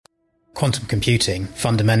quantum computing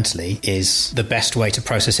fundamentally is the best way to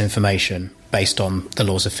process information based on the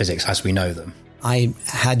laws of physics as we know them. I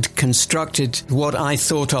had constructed what I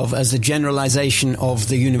thought of as a generalization of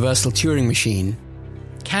the universal Turing machine.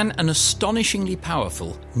 Can an astonishingly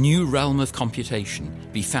powerful new realm of computation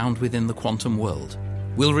be found within the quantum world?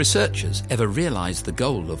 Will researchers ever realize the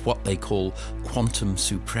goal of what they call quantum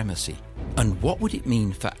supremacy? And what would it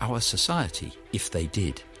mean for our society if they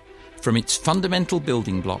did? From its fundamental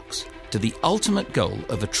building blocks to the ultimate goal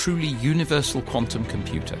of a truly universal quantum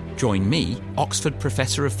computer. Join me, Oxford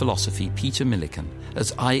Professor of Philosophy Peter Millikan,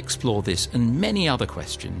 as I explore this and many other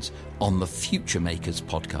questions on the Future Makers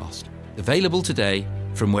podcast. Available today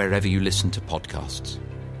from wherever you listen to podcasts.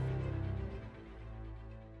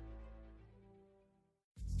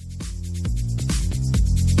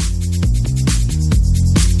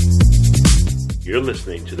 You're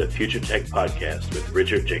listening to the Future Tech Podcast with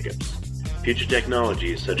Richard Jacobs. Future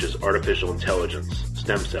technologies such as artificial intelligence,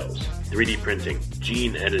 stem cells, 3D printing,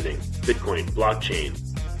 gene editing, Bitcoin, blockchain,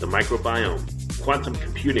 the microbiome, quantum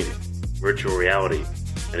computing, virtual reality,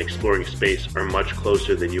 and exploring space are much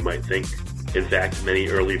closer than you might think. In fact, many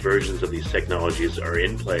early versions of these technologies are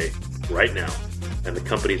in play right now, and the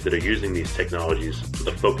companies that are using these technologies are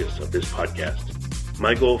the focus of this podcast.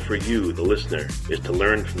 My goal for you, the listener, is to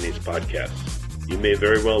learn from these podcasts. You may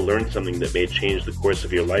very well learn something that may change the course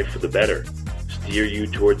of your life for the better, steer you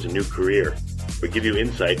towards a new career, or give you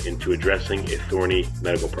insight into addressing a thorny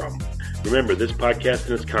medical problem. Remember, this podcast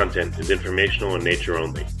and its content is informational in nature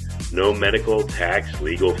only. No medical, tax,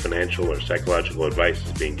 legal, financial, or psychological advice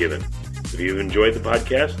is being given. If you've enjoyed the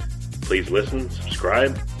podcast, please listen,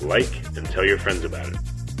 subscribe, like, and tell your friends about it.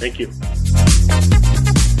 Thank you.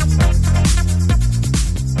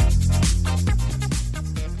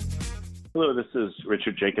 Hello, this is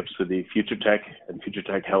Richard Jacobs with the Future Tech and Future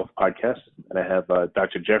Tech Health podcast, and I have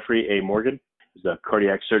Dr. Jeffrey A. Morgan. He's a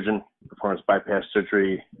cardiac surgeon, performs bypass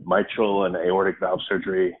surgery, mitral and aortic valve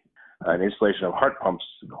surgery, and installation of heart pumps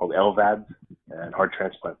called LVADs, and heart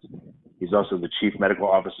transplants. He's also the Chief Medical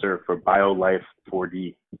Officer for BioLife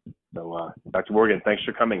 4D. So, Dr. Morgan, thanks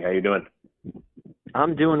for coming. How are you doing?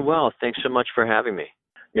 I'm doing well. Thanks so much for having me.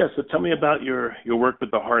 Yeah, so tell me about your work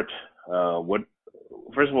with the heart.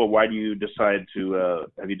 First of all, why do you decide to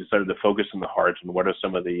have you decided to focus on the heart, and what are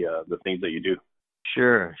some of the things that you do?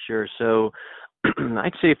 Sure. So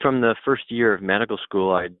I'd say from the first year of medical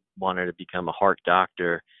school, I wanted to become a heart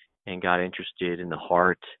doctor and got interested in the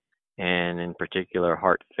heart and in particular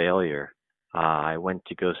heart failure. I went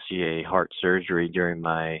to go see a heart surgery during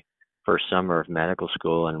my first summer of medical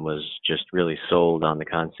school and was just really sold on the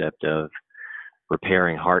concept of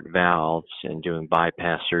repairing heart valves and doing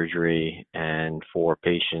bypass surgery, and for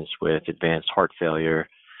patients with advanced heart failure,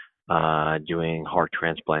 doing heart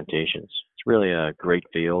transplantations. It's really a great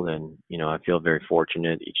field, and I feel very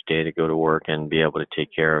fortunate each day to go to work and be able to take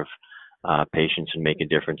care of patients and make a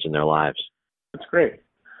difference in their lives. That's great.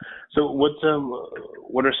 So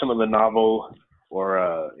what are some of the novel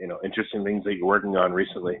or interesting things that you're working on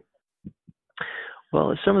recently?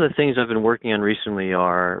 Well, some of the things I've been working on recently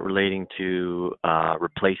are relating to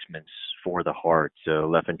replacements for the heart, so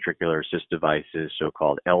left ventricular assist devices,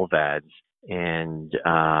 so-called LVADs, and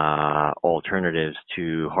alternatives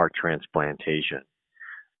to heart transplantation.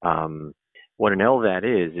 What an LVAD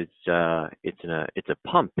is, it's a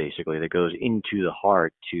pump basically that goes into the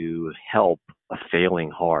heart to help a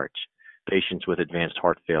failing heart. Patients with advanced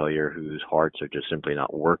heart failure whose hearts are just simply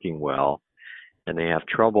not working well, and they have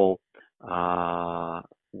trouble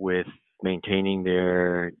with maintaining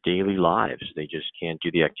their daily lives. They just can't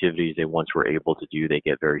do the activities they once were able to do. They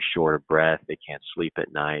get very short of breath. They can't sleep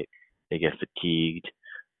at night. They get fatigued.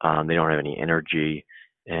 They don't have any energy,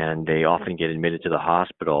 and they often get admitted to the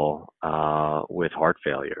hospital with heart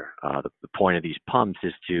failure. The point of these pumps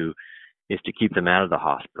is to keep them out of the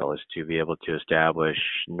hospital, is to be able to establish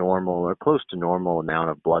normal or close to normal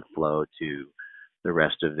amount of blood flow to the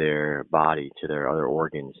rest of their body, to their other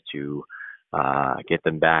organs, to get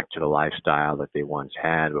them back to the lifestyle that they once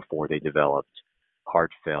had before they developed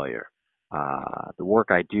heart failure. The work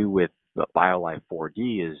I do with BioLife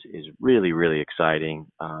 4D is really, really exciting.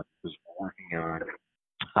 I was working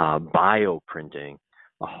on bioprinting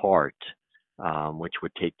a heart, which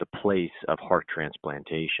would take the place of heart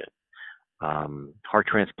transplantation. Heart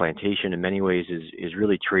transplantation in many ways is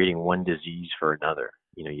really trading one disease for another.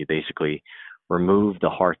 You basically remove the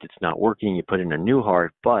heart that's not working, you put in a new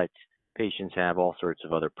heart, but patients have all sorts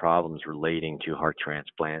of other problems relating to heart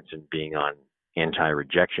transplants and being on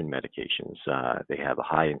anti-rejection medications. They have a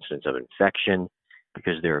high incidence of infection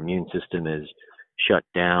because their immune system is shut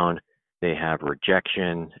down. they have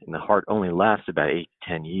rejection, and the heart only lasts about 8 to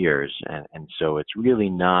 10 years. And so it's really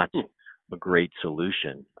not a great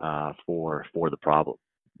solution for the problem.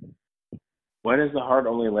 Why does the heart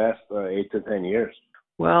only last 8 to 10 years?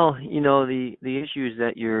 Well, the issue is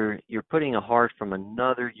that you're putting a heart from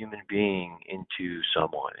another human being into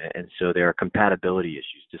someone, and so there are compatibility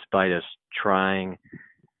issues. Despite us trying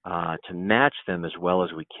to match them as well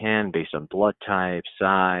as we can based on blood type,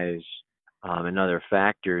 size, and other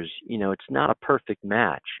factors, it's not a perfect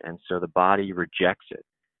match, and so the body rejects it.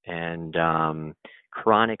 And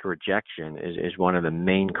chronic rejection is one of the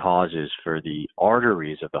main causes for the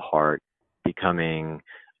arteries of the heart becoming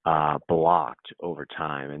blocked over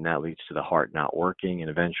time, and that leads to the heart not working. And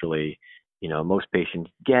eventually, most patients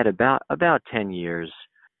get about 10 years,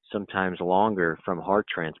 sometimes longer, from heart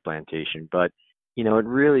transplantation. But it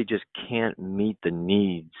really just can't meet the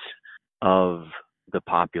needs of the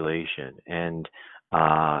population. And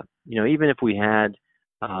even if we had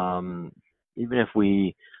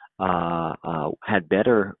had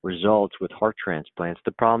better results with heart transplants,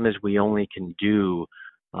 the problem is we only can do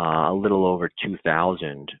a little over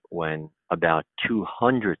 2,000 when about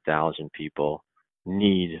 200,000 people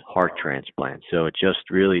need heart transplants. So it just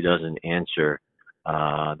really doesn't answer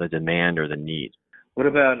the demand or the need. What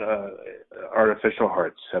about artificial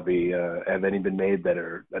hearts? Have any been made that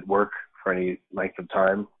work for any length of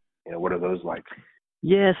time? What are those like?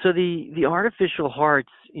 Yeah, so the artificial hearts,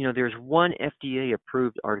 there's one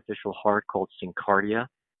FDA-approved artificial heart called SynCardia,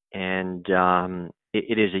 and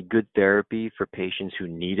it is a good therapy for patients who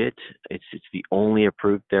need it. It's the only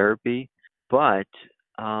approved therapy, but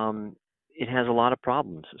it has a lot of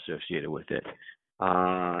problems associated with it.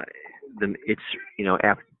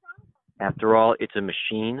 After all, it's a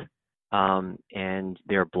machine, and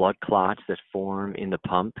there are blood clots that form in the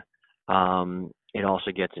pump. It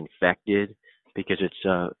also gets infected because it's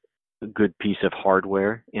a good piece of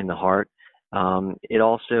hardware in the heart. It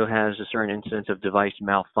also has a certain instance of device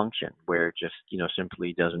malfunction where it just,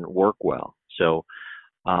 simply doesn't work well. So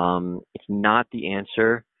it's not the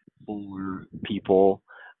answer for people.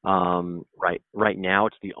 Right now,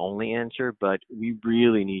 it's the only answer, but we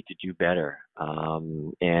really need to do better.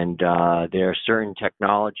 And there are certain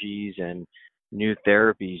technologies and new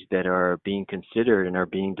therapies that are being considered and are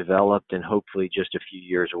being developed, and hopefully just a few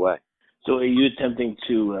years away. So are you attempting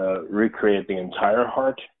to recreate the entire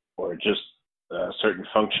heart, or just certain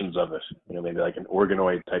functions of it? Maybe like an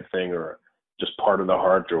organoid type thing, or just part of the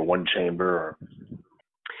heart, or one chamber? Or...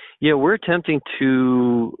 Yeah, we're attempting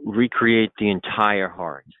to recreate the entire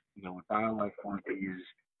heart. What BioLife Heart is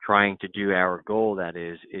trying to do, our goal that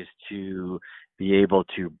is to be able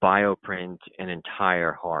to bioprint an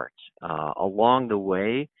entire heart. Along the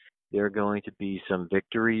way, there are going to be some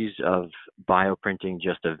victories of bioprinting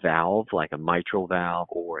just a valve, like a mitral valve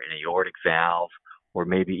or an aortic valve, or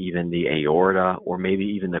maybe even the aorta, or maybe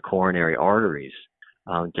even the coronary arteries,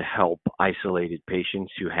 to help isolated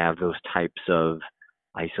patients who have those types of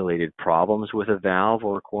isolated problems with a valve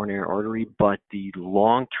or a coronary artery. But the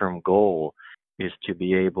long-term goal is to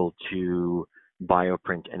be able to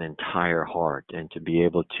bioprint an entire heart, and to be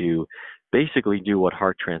able to basically do what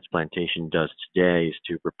heart transplantation does today, is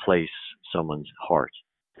to replace someone's heart.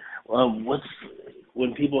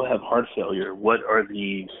 When people have heart failure, what are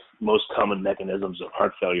the most common mechanisms of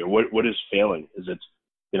heart failure? What is failing? Is it,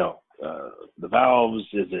 the valves?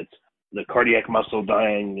 Is it the cardiac muscle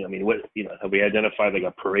dying? I mean, have we identified like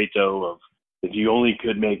a Pareto of, if you only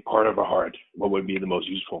could make part of a heart, what would be the most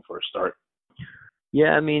useful for a start?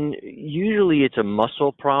 Yeah, I mean, usually it's a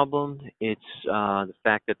muscle problem. It's the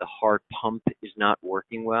fact that the heart pump is not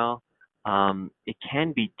working well. It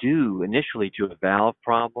can be due initially to a valve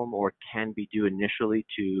problem, or it can be due initially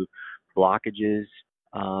to blockages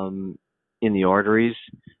in the arteries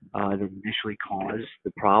that initially cause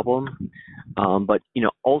the problem. But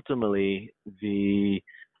ultimately, the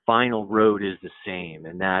final road is the same,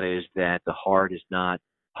 and that is that the heart is not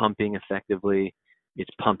pumping effectively. Its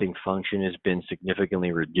pumping function has been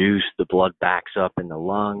significantly reduced. The blood backs up in the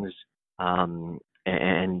lungs.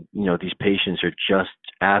 And these patients are just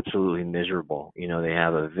absolutely miserable. They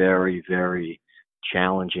have a very, very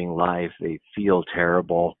challenging life. They feel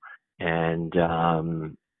terrible, and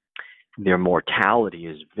their mortality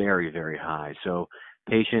is very, very high. So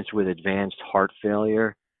patients with advanced heart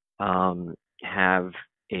failure have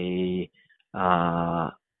a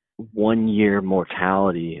 1-year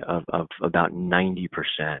mortality of about 90%,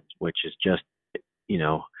 which is just,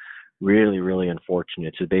 really, really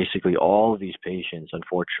unfortunate. So basically all of these patients,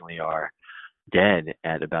 unfortunately, are dead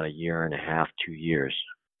at about 1.5 years, 2 years.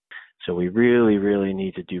 So we really, really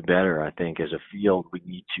need to do better, I think, as a field. We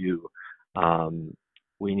need to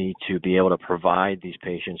we need to be able to provide these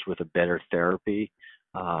patients with a better therapy,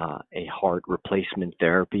 a heart replacement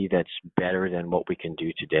therapy that's better than what we can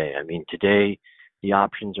do today. I mean, today the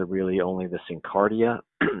options are really only the SynCardia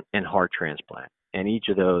and heart transplant, and each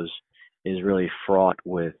of those is really fraught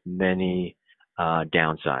with many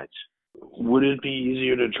downsides. Would it be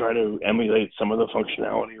easier to try to emulate some of the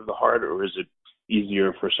functionality of the heart, or is it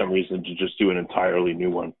easier for some reason to just do an entirely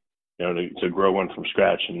new one, to grow one from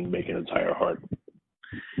scratch and make an entire heart?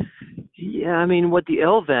 Yeah, I mean, what the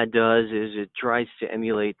LVAD does is it tries to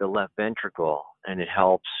emulate the left ventricle, and it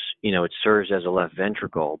helps, it serves as a left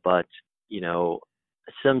ventricle, but,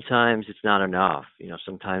 sometimes it's not enough.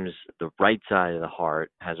 Sometimes the right side of the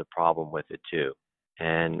heart has a problem with it too.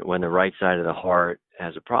 And when the right side of the heart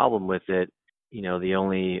has a problem with it, the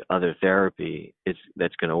only other therapy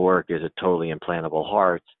that's going to work is a totally implantable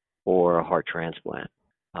heart or a heart transplant.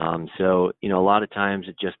 So, a lot of times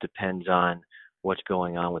it just depends on what's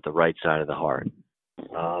going on with the right side of the heart.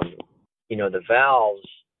 The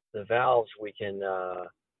valves we can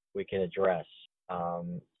address.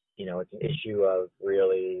 It's an issue of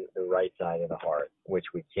really the right side of the heart, which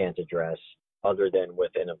we can't address other than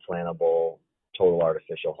with an implantable total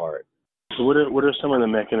artificial heart. So what are some of the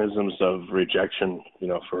mechanisms of rejection,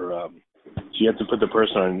 so you have to put the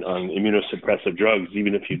person on immunosuppressive drugs,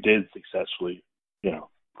 even if you did successfully,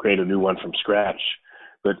 create a new one from scratch.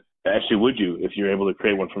 But actually, would you, if you're able to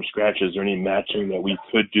create one from scratch, is there any matching that we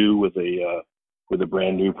could do with a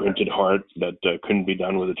brand new printed heart that couldn't be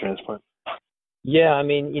done with a transplant? Yeah, I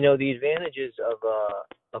mean, the advantages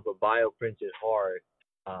of a bioprinted heart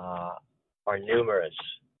are numerous.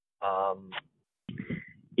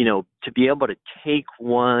 To be able to take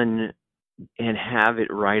one and have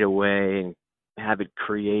it right away and have it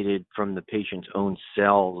created from the patient's own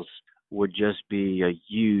cells would just be a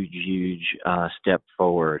huge step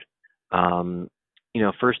forward.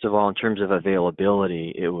 First of all, in terms of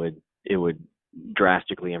availability, it would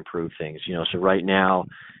drastically improve things. So right now,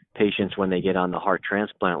 patients, when they get on the heart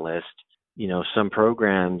transplant list, some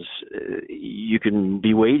programs, you can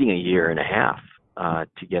be waiting a year and a half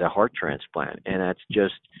to get a heart transplant. And that's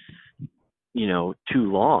just,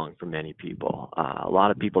 too long for many people. A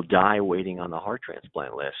lot of people die waiting on the heart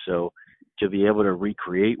transplant list. So to be able to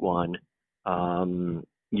recreate one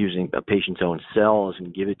using a patient's own cells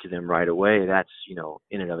and give it to them right away, that's,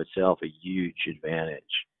 in and of itself, a huge advantage.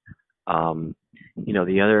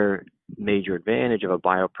 The other major advantage of a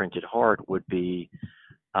bioprinted heart would be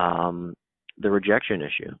the rejection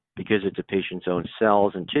issue. Because it's a patient's own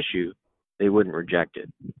cells and tissue, they wouldn't reject it.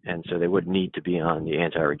 And so they wouldn't need to be on the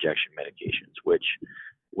anti-rejection medications, which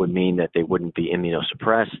would mean that they wouldn't be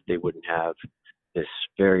immunosuppressed. They wouldn't have this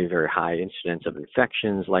very, very high incidence of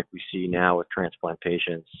infections like we see now with transplant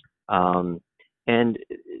patients. And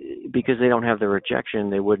because they don't have the rejection,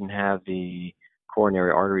 they wouldn't have the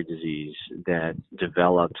coronary artery disease that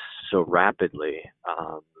develops so rapidly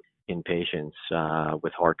in patients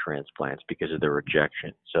with heart transplants because of the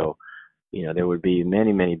rejection. So, there would be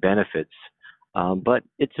many, many benefits, but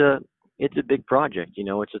it's a big project.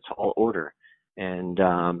 It's a tall order, and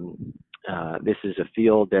this is a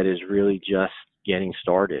field that is really just getting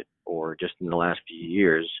started, or just in the last few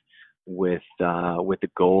years, with the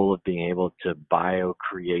goal of being able to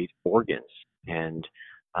bio-create organs. And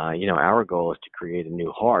our goal is to create a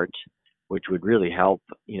new heart, which would really help,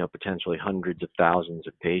 potentially hundreds of thousands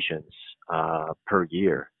of patients per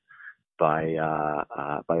year by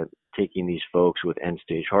taking these folks with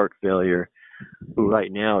end-stage heart failure who right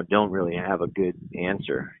now don't really have a good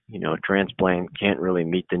answer. Transplant can't really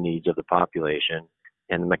meet the needs of the population,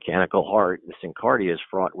 and the mechanical heart, the SynCardia, is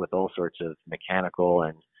fraught with all sorts of mechanical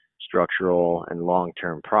and structural and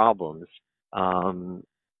long-term problems.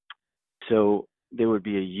 So there would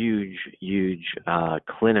be a huge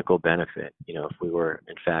clinical benefit, if we were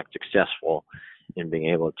in fact successful in being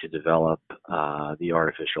able to develop the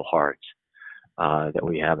artificial heart that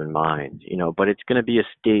we have in mind. But it's going to be a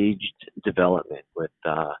staged development with,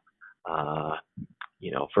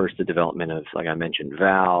 first the development of, like I mentioned,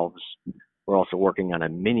 valves. We're also working on a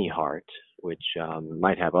mini heart, which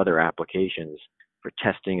might have other applications for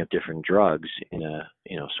testing of different drugs in a,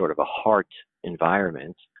 sort of a heart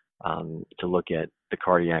environment. To look at the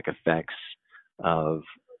cardiac effects of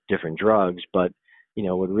different drugs, but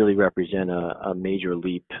would really represent a major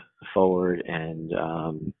leap forward and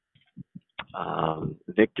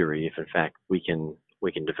victory if in fact we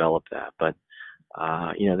can develop that. But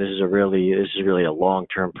this is really a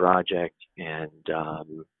long-term project, and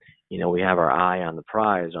we have our eye on the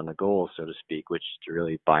prize, on the goal, so to speak, which is to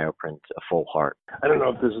really bioprint a full heart. I don't know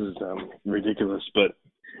if this is ridiculous, but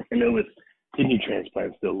I know with kidney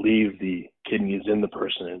transplants, they'll leave the kidneys in the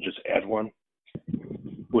person and just add one.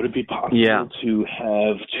 Would it be possible to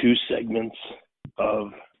have two segments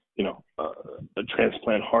of, a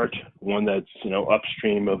transplant heart, one that's,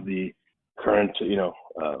 upstream of the current,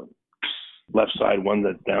 left side, one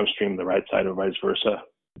that's downstream, the right side, or vice versa,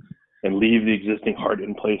 and leave the existing heart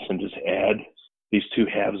in place and just add these two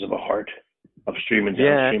halves of a heart upstream and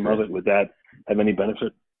downstream of it? Would that have any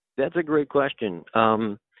benefit? That's a great question.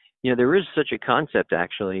 There is such a concept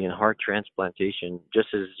actually in heart transplantation,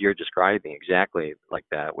 just as you're describing, exactly like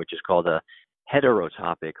that, which is called a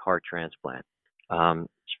heterotopic heart transplant.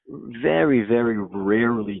 It's very, very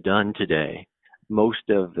rarely done today.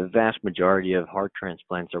 The vast majority of heart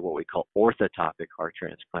transplants are what we call orthotopic heart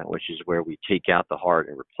transplant, which is where we take out the heart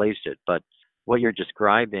and replace it. But what you're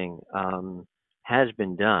describing has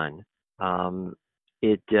been done.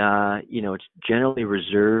 It's generally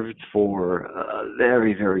reserved for a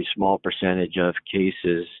very, very small percentage of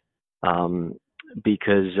cases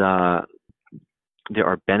because there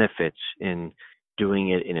are benefits in doing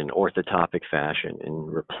it in an orthotopic fashion, in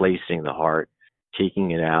replacing the heart,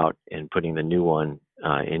 taking it out, and putting the new one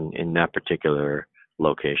in that particular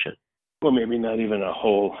location. Well, maybe not even a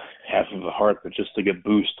whole half of the heart, but just to get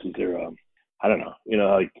boost. Either, I don't know,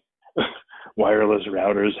 like wireless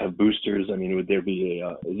routers have boosters. I mean, would there be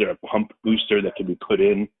is there a pump booster that can be put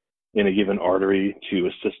in a given artery to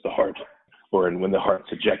assist the heart? Or when the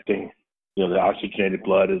heart's ejecting, the oxygenated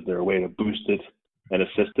blood, is there a way to boost it and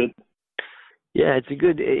assist it? Yeah, it's a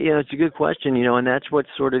good question, and that's what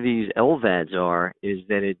sort of these LVADs are, is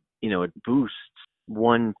that it boosts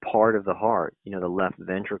one part of the heart, the left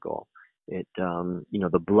ventricle. It,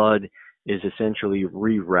 the blood is essentially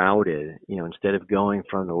rerouted, instead of going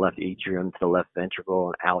from the left atrium to the left ventricle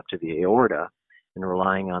and out to the aorta and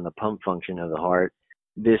relying on the pump function of the heart.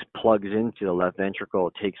 This plugs into the left ventricle,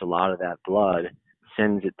 takes a lot of that blood,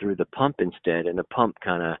 sends it through the pump instead, and the pump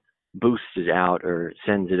kind of boosts it out, or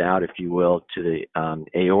sends it out, if you will, to the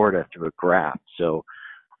aorta through a graft. So,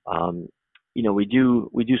 we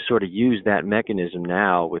do sort of use that mechanism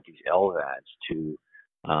now with these LVADs to,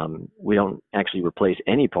 we don't actually replace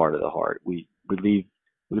any part of the heart. We leave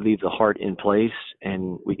the heart in place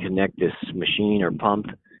and we connect this machine or pump.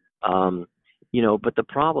 But the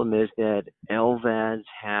problem is that LVADs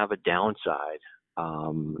have a downside.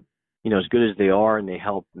 As good as they are and they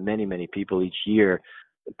help many, many people each year,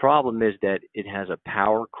 the problem is that it has a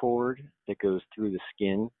power cord that goes through the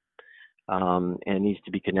skin and needs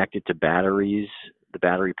to be connected to batteries. The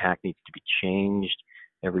battery pack needs to be changed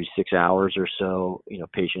every 6 hours or so.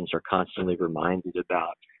 Patients are constantly reminded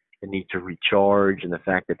about the need to recharge and the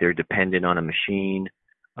fact that they're dependent on a machine.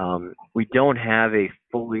 We don't have a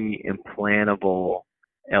fully implantable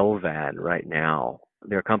LVAD right now.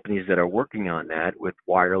 There are companies that are working on that with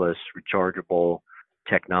wireless rechargeable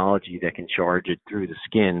technology that can charge it through the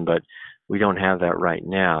skin, but we don't have that right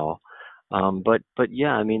now. But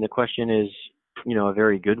yeah, I mean, the question is, a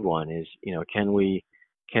very good one is, can we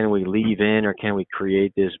leave in, or can we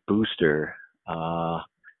create this booster?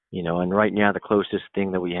 And right now the closest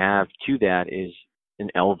thing that we have to that is an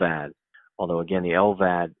LVAD. Although again, the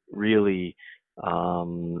LVAD really,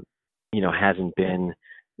 hasn't been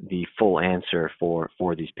the full answer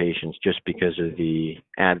for these patients, just because of the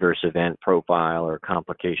adverse event profile or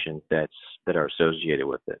complications that are associated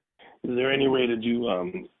with it. Is there any way to do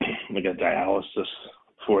like a dialysis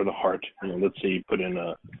for the heart? Let's say you put in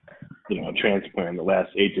a transplant that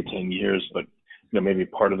lasts 8 to 10 years, but maybe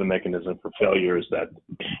part of the mechanism for failure is that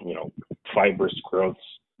fibrous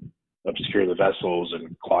growths obscure the vessels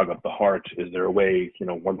and clog up the heart. Is there a way,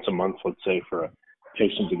 once a month, let's say, for a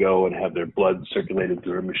patient to go and have their blood circulated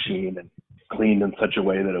through a machine and cleaned in such a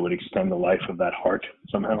way that it would extend the life of that heart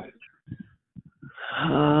somehow?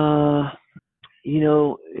 I'll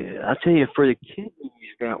tell you, for the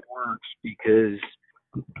kidneys that works, because,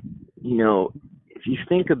 if you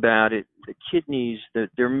think about it, the kidneys,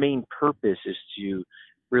 their main purpose is to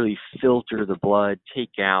really filter the blood,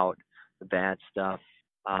 take out the bad stuff.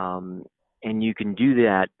 And you can do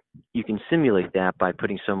that, you can simulate that by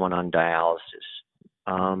putting someone on dialysis.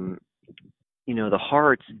 The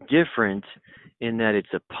heart's different in that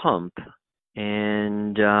it's a pump,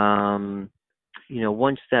 and,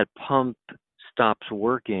 once that pump stops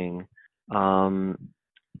working,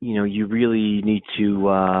 you really need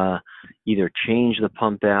to either change the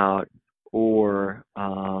pump out or,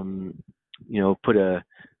 put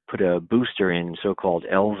a booster in, so-called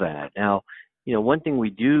LVAD. Now, one thing we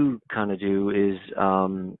do kind of do is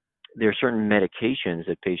there are certain medications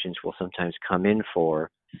that patients will sometimes come in for,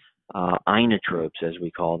 inotropes, as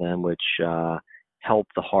we call them, which help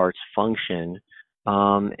the heart's function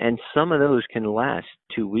And some of those can last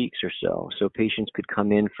 2 weeks or so. So patients could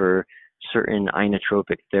come in for certain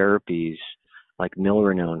inotropic therapies, like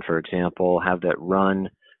milrinone, for example, have that run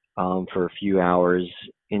for a few hours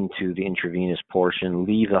into the intravenous portion,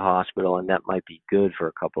 leave the hospital, and that might be good for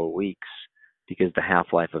a couple of weeks because the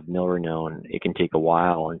half-life of milrinone, it can take a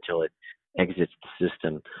while until it exits the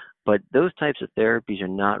system. But those types of therapies are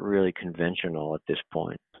not really conventional at this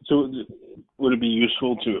point. So would it be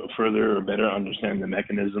useful to further or better understand the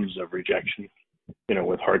mechanisms of rejection,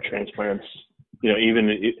 with heart transplants? Even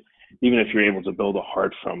if you're able to build a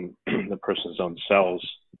heart from the person's own cells,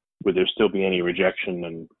 would there still be any rejection?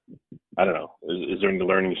 And I don't know, is there any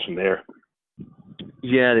learnings from there?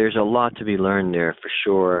 Yeah, there's a lot to be learned there for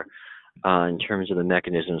sure in terms of the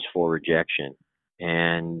mechanisms for rejection.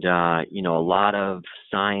 And, a lot of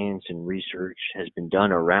science and research has been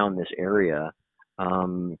done around this area.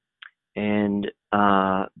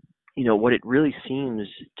 What it really seems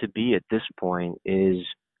to be at this point is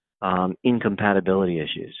incompatibility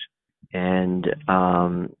issues. And,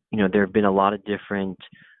 there have been a lot of different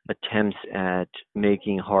attempts at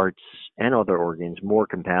making hearts and other organs more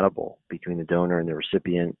compatible between the donor and the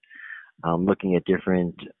recipient, looking at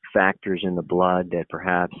different factors in the blood that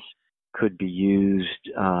perhaps could be used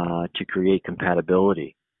to create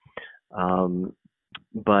compatibility.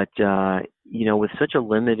 But with such a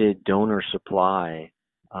limited donor supply,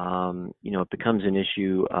 it becomes an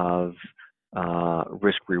issue of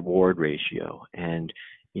risk-reward ratio. And,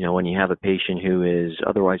 when you have a patient who is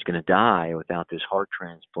otherwise going to die without this heart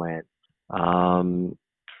transplant,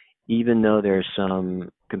 even though there's some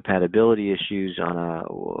compatibility issues on a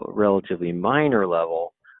relatively minor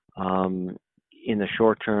level, in the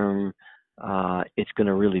short term, it's going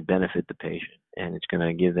to really benefit the patient, and it's going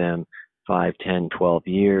to give them 5, 10, 12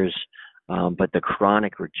 years. But the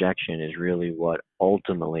chronic rejection is really what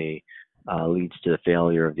ultimately leads to the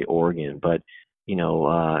failure of the organ. But,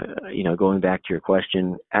 going back to your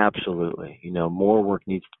question, absolutely. More work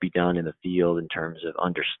needs to be done in the field in terms of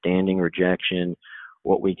understanding rejection,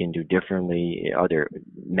 what we can do differently. Are there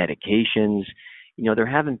medications? There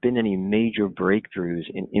haven't been any major breakthroughs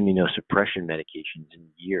in immunosuppression medications in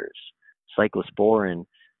years. Cyclosporin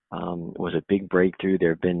was a big breakthrough. There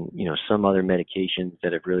have been, some other medications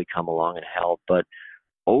that have really come along and helped. But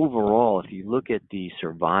overall, if you look at the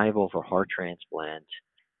survival for heart transplant,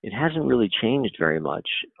 it hasn't really changed very much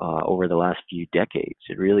over the last few decades.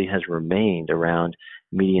 It really has remained around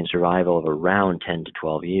median survival of around 10 to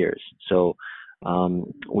 12 years. So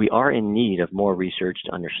we are in need of more research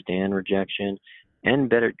to understand rejection and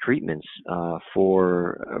better treatments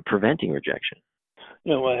for preventing rejection.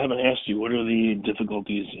 I haven't asked you, what are the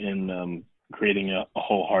difficulties in creating a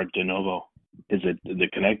whole heart de novo? Is it the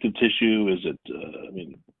connective tissue? Is it,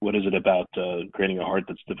 what is it about creating a heart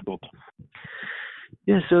that's difficult?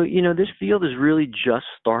 Yeah, so, this field is really just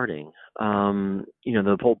starting.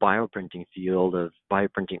 The whole bioprinting field of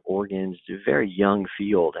bioprinting organs is a very young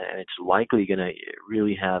field, and it's likely going to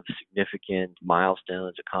really have significant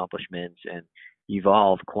milestones, accomplishments, and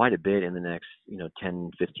evolve quite a bit in the next,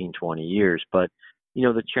 10, 15, 20 years. But,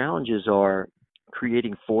 the challenges are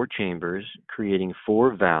creating 4 chambers, creating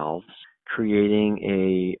 4 valves, creating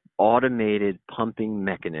a automated pumping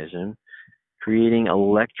mechanism, creating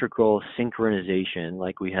electrical synchronization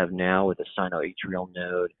like we have now with the sinoatrial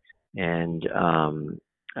node and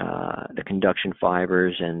the conduction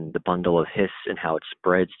fibers and the bundle of His and how it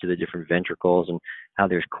spreads to the different ventricles and how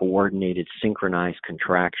there's coordinated synchronized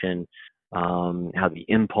contraction, how the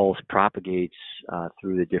impulse propagates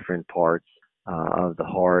through the different parts of the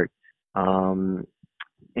heart, and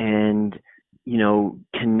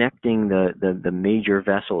connecting the major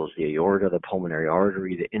vessels, the aorta, the pulmonary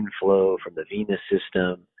artery, the inflow from the venous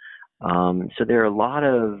system. So there are a lot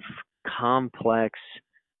of complex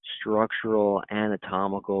structural,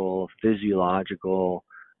 anatomical, physiological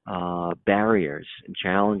barriers and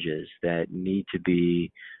challenges that need to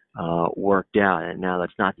be worked out. And now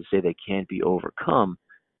that's not to say they can't be overcome,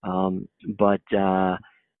 but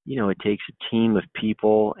it takes a team of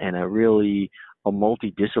people and a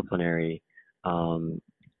multidisciplinary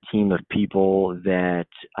team of people that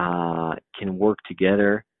can work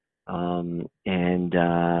together and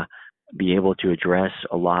be able to address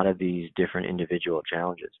a lot of these different individual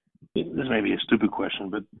challenges. This may be a stupid question,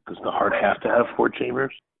 but does the heart have to have 4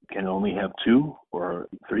 chambers? Can it only have 2 or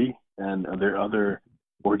 3? And are there other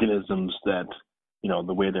organisms that,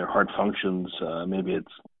 the way their heart functions, maybe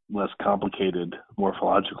it's less complicated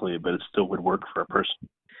morphologically, but it still would work for a person?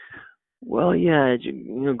 Well, yeah,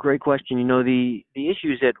 great question. The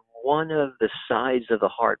issue is that one of the sides of the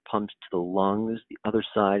heart pumps to the lungs, the other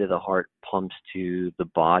side of the heart pumps to the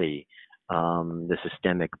body. the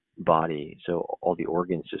systemic body, so all the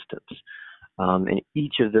organ systems. And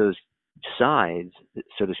each of those sides,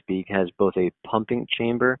 so to speak, has both a pumping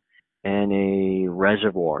chamber and a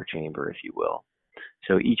reservoir chamber, if you will.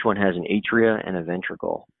 So each one has an atria and a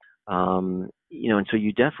ventricle. And so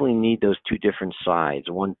you definitely need those two different sides,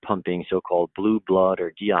 one pumping so-called blue blood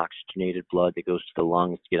or deoxygenated blood that goes to the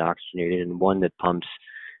lungs to get oxygenated, and one that pumps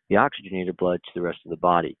the oxygenated blood to the rest of the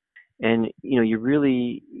body. And, you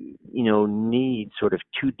really, need sort of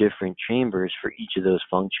two different chambers for each of those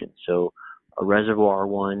functions. So a reservoir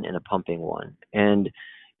one and a pumping one. And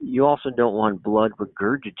you also don't want blood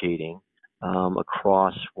regurgitating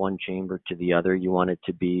across one chamber to the other. You want it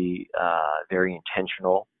to be very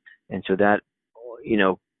intentional. And so that,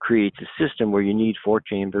 creates a system where you need 4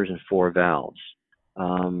 chambers and 4 valves.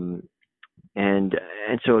 And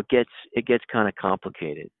so it gets kind of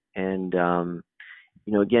complicated. And,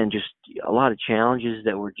 again, just a lot of challenges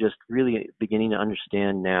that we're just really beginning to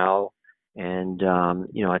understand now. And,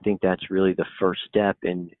 I think that's really the first step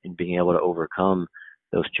in being able to overcome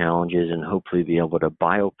those challenges and hopefully be able to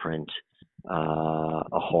bioprint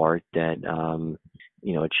a heart that,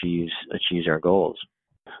 achieves our goals.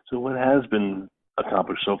 So what has been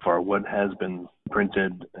accomplished so far? What has been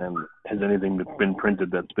printed, and has anything been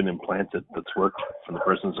printed that's been implanted that's worked for the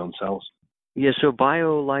person's own cells? Yeah, so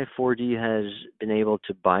BioLife 4D has been able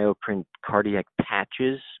to bioprint cardiac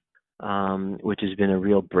patches, which has been a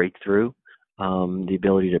real breakthrough. The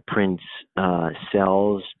ability to print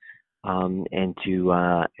cells and to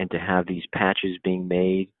have these patches being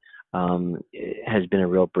made has been a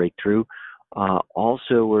real breakthrough.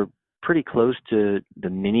 Also, we're pretty close to the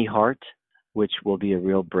mini heart, which will be a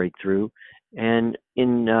real breakthrough. And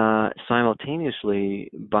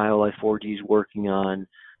simultaneously, BioLife 4D is working on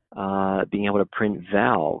being able to print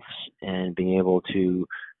valves and being able to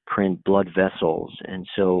print blood vessels. And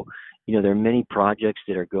so, there are many projects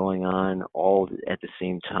that are going on all at the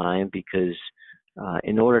same time because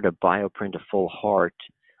in order to bioprint a full heart,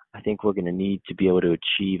 I think we're going to need to be able to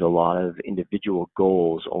achieve a lot of individual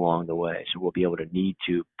goals along the way. So we'll be able to need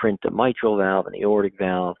to print a mitral valve, an aortic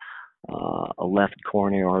valve, a left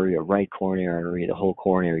coronary artery, a right coronary artery, the whole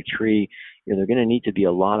coronary tree. There are going to need to be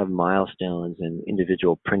a lot of milestones and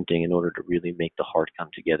individual printing in order to really make the heart come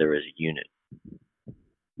together as a unit.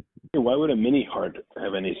 Why would a mini heart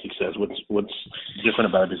have any success? What's different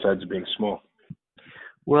about it besides being small?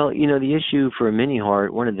 Well, the issue for a mini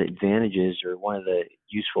heart, one of the advantages or one of the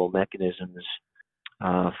useful mechanisms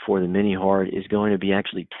for the mini heart is going to be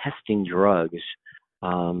actually testing drugs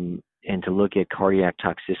and to look at cardiac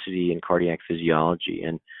toxicity and cardiac physiology.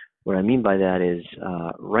 And what I mean by that is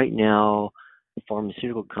right now,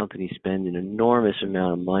 pharmaceutical companies spend an enormous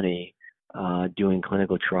amount of money doing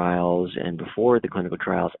clinical trials, and before the clinical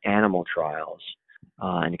trials, animal trials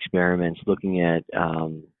and experiments looking at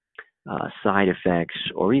side effects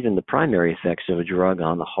or even the primary effects of a drug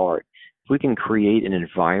on the heart. If we can create an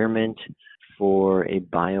environment for a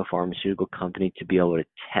biopharmaceutical company to be able to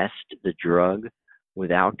test the drug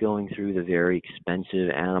without going through the very expensive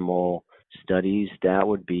animal studies, that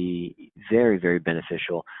would be very, very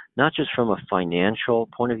beneficial, not just from a financial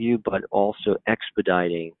point of view, but also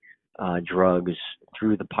expediting drugs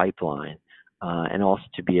through the pipeline. And also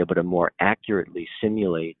to be able to more accurately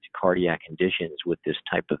simulate cardiac conditions with this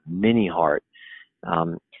type of mini heart.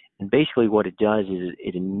 And basically what it does is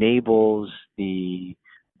it enables the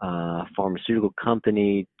pharmaceutical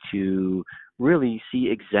company to really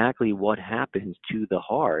see exactly what happens to the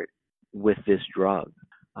heart with this drug,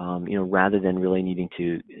 rather than really needing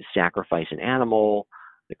to sacrifice an animal,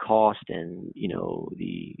 the cost and,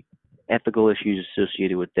 the ethical issues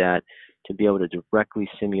associated with that. To be able to directly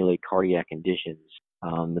simulate cardiac conditions,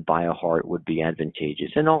 the BioHeart would be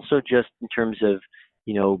advantageous. And also just in terms of,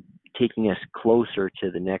 taking us closer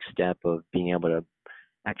to the next step of being able to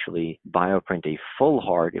actually bioprint a full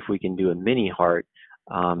heart. If we can do a mini heart,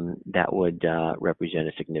 that would represent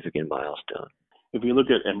a significant milestone. If you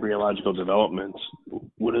look at embryological development,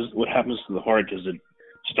 what happens to the heart? Does it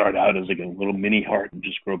start out as like a little mini heart and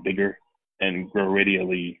just grow bigger and grow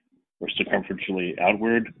radially or circumferentially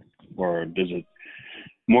outward? Or does it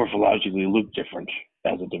morphologically look different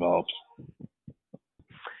as it develops?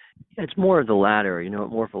 It's more of the latter. It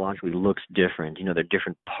morphologically looks different. There are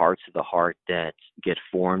different parts of the heart that get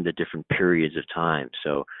formed at different periods of time.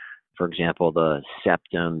 So, for example, the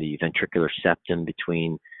septum, the ventricular septum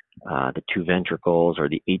between the two ventricles, or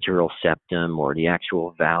the atrial septum, or the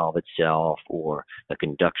actual valve itself, or the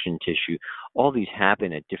conduction tissue, all these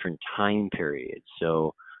happen at different time periods.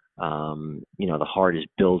 So, the heart is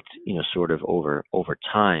built, sort of over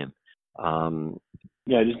time.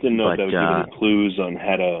 Yeah, I just didn't know if that would give any clues on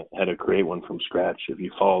how to create one from scratch. If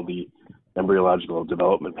you follow the embryological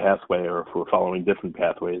development pathway, or if we're following different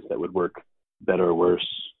pathways that would work better or worse.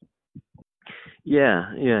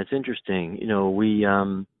 Yeah, it's interesting. We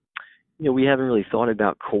haven't really thought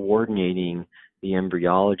about coordinating the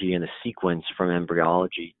embryology and the sequence from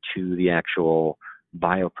embryology to the actual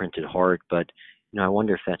bioprinted heart, but I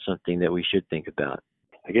wonder if that's something that we should think about.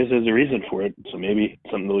 I guess there's a reason for it, so maybe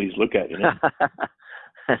something to at least look at,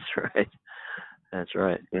 That's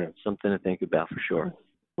right. Yeah. Something to think about for sure.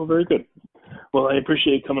 Well, very good. Well, I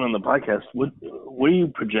appreciate you coming on the podcast. What do you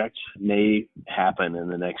project may happen in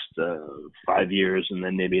the next 5 years, and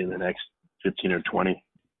then maybe in the next 15 or 20?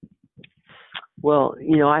 Well,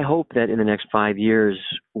 I hope that in the next 5 years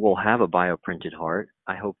we'll have a bioprinted heart.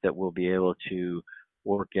 I hope that we'll be able to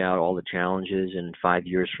work out all the challenges, and 5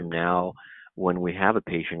 years from now, when we have a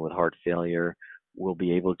patient with heart failure, we'll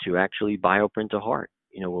be able to actually bioprint a heart.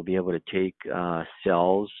 We'll be able to take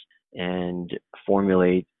cells and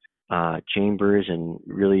formulate chambers and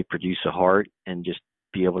really produce a heart, and just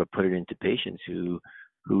be able to put it into patients who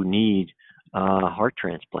need heart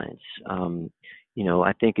transplants.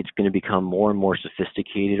 I think it's going to become more and more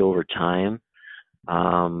sophisticated over time.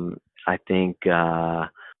 I think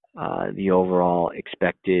the overall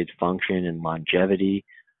expected function and longevity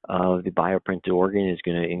of the bioprinted organ is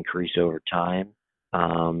going to increase over time.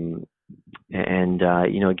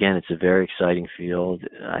 Again, it's a very exciting field.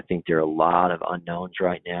 I think there are a lot of unknowns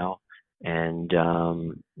right now, and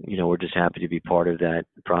we're just happy to be part of that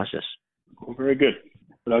process. Well, very good.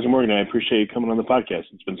 Dr. Morgan, I appreciate you coming on the podcast.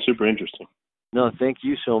 It's been super interesting. No, thank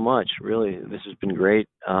you so much. Really, this has been great,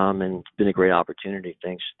 and it's been a great opportunity.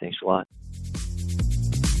 Thanks a lot.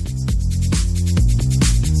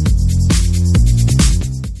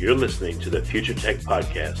 You're listening to the Future Tech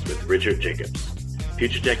Podcast with Richard Jacobs.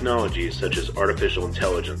 Future technologies such as artificial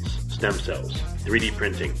intelligence, stem cells, 3D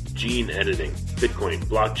printing, gene editing, Bitcoin,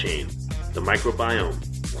 blockchain, the microbiome,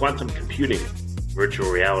 quantum computing, virtual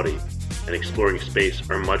reality, and exploring space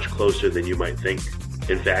are much closer than you might think.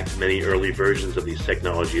 In fact, many early versions of these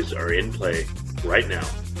technologies are in play right now,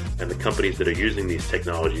 and the companies that are using these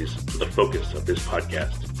technologies are the focus of this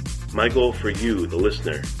podcast. My goal for you, the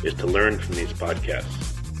listener, is to learn from these podcasts.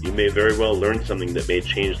 You may very well learn something that may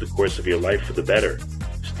change the course of your life for the better,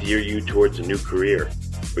 steer you towards a new career,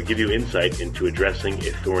 or give you insight into addressing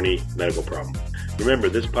a thorny medical problem. Remember,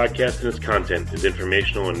 this podcast and its content is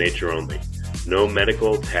informational in nature only. No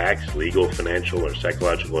medical, tax, legal, financial, or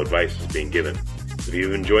psychological advice is being given. If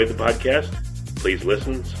you've enjoyed the podcast, please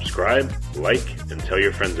listen, subscribe, like, and tell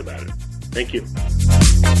your friends about it. Thank you.